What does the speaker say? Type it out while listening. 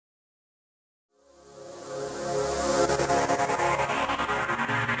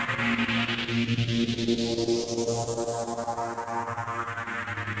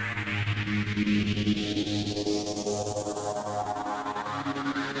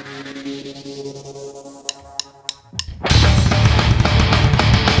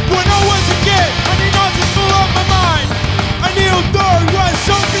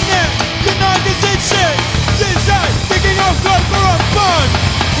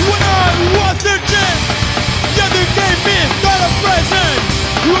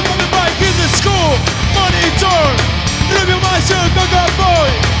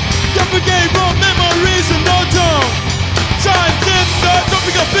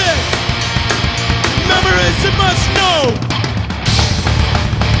bit. Memories you must know.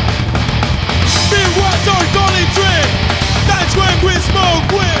 Be what's our golden drink. That's when we smoke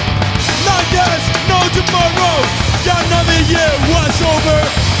with. Like there's no tomorrow. Another year was over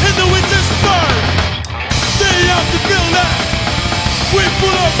in the winter's burn. They have to feel that. We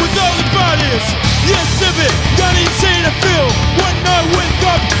pull up with all the bodies. Yes, civic, got insane to feel. One night wake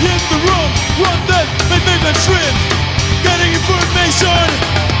up in the room. Run that, make my trips. Getting information.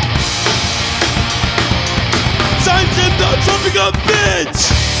 Signs in the tropical bitch.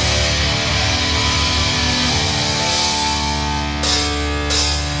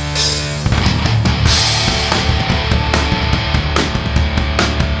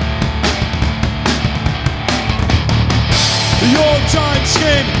 Your times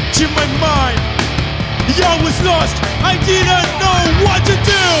came to my mind. I was lost, I didn't know what to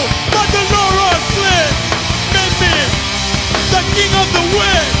do. But the Laura Flint made me the king of the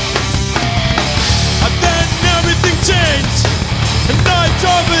wind. And then everything changed. A night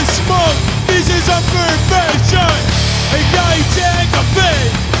of a smoke, pieces of perfection. A guy take a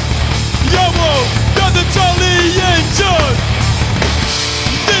faith. Yo,